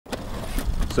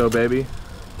So baby,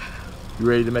 you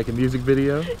ready to make a music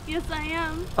video? Yes, I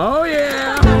am. Oh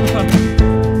yeah!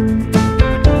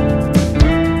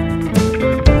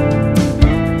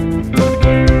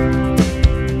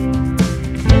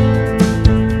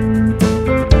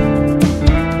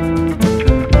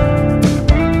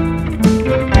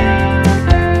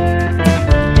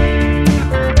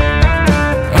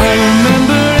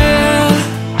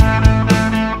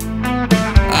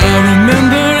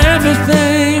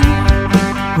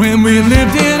 When we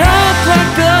lived it up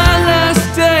like the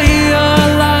last day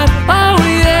alive, oh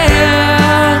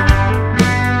yeah.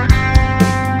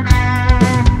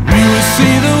 We would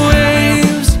see the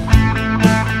waves,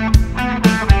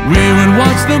 we would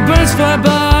watch the birds fly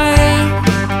by.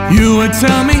 You would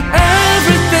tell me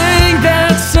everything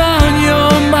that's on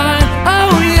your mind,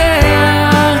 oh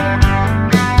yeah.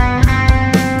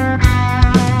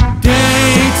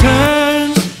 Day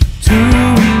turns to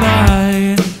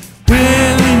night,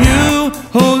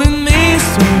 holding me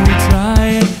so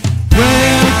tight.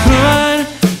 Where could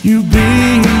you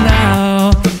be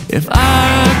now? If I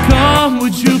come,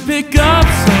 would you pick up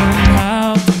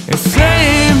somehow and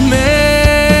save me?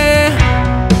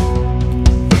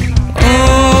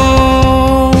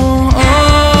 Oh, oh,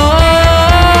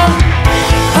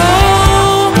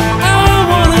 oh, I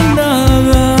want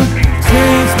another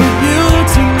chance with you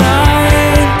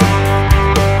tonight.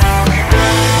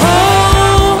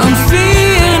 Oh, I'm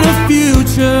seeing a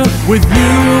future with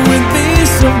you and me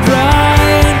so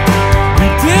bright.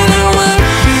 It didn't work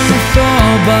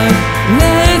before, but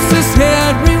let's just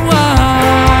hit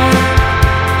rewind.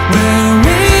 When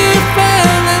we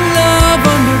fell in love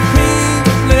under pink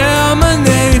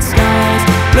lemonade skies,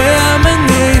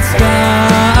 lemonade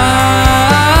skies,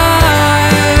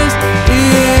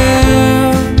 yeah.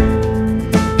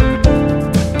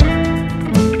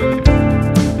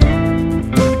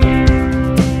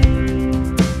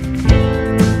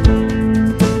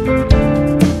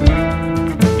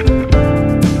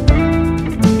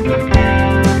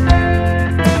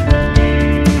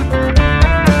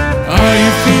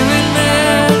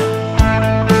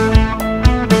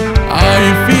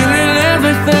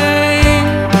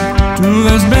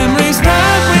 Those memories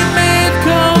that we made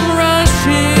come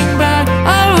rushing back,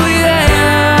 oh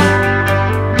yeah.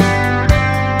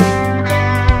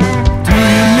 Do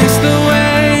you miss the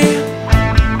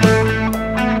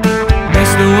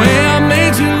way I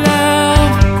made you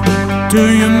laugh? Do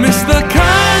you miss the